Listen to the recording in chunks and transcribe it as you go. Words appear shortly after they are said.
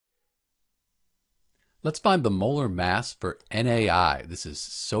Let's find the molar mass for NaI. This is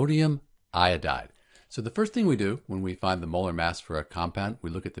sodium iodide. So the first thing we do when we find the molar mass for a compound,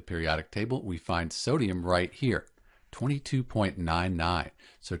 we look at the periodic table, we find sodium right here, 22.99.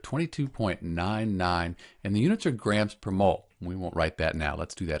 So 22.99, and the units are grams per mole. We won't write that now.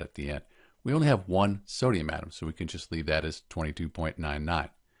 Let's do that at the end. We only have one sodium atom, so we can just leave that as 22.99.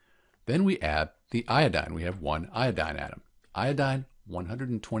 Then we add the iodine. We have one iodine atom. Iodine,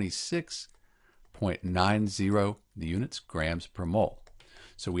 126.90, the units grams per mole.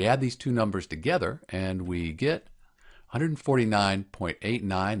 So we add these two numbers together and we get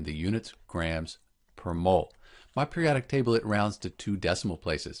 149.89, the units grams per mole. My periodic table, it rounds to 2 decimal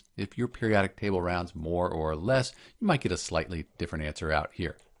places. If your periodic table rounds more or less, you might get a slightly different answer out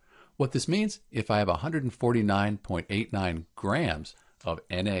here. What this means, if I have 149.89 grams of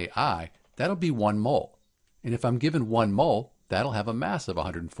NaI, that'll be 1 mole. And if I'm given 1 mole, that'll have a mass of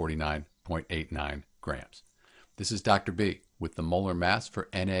 149.89 grams. This is Dr. B with the molar mass for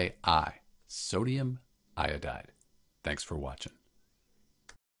NaI, sodium iodide. Thanks for watching.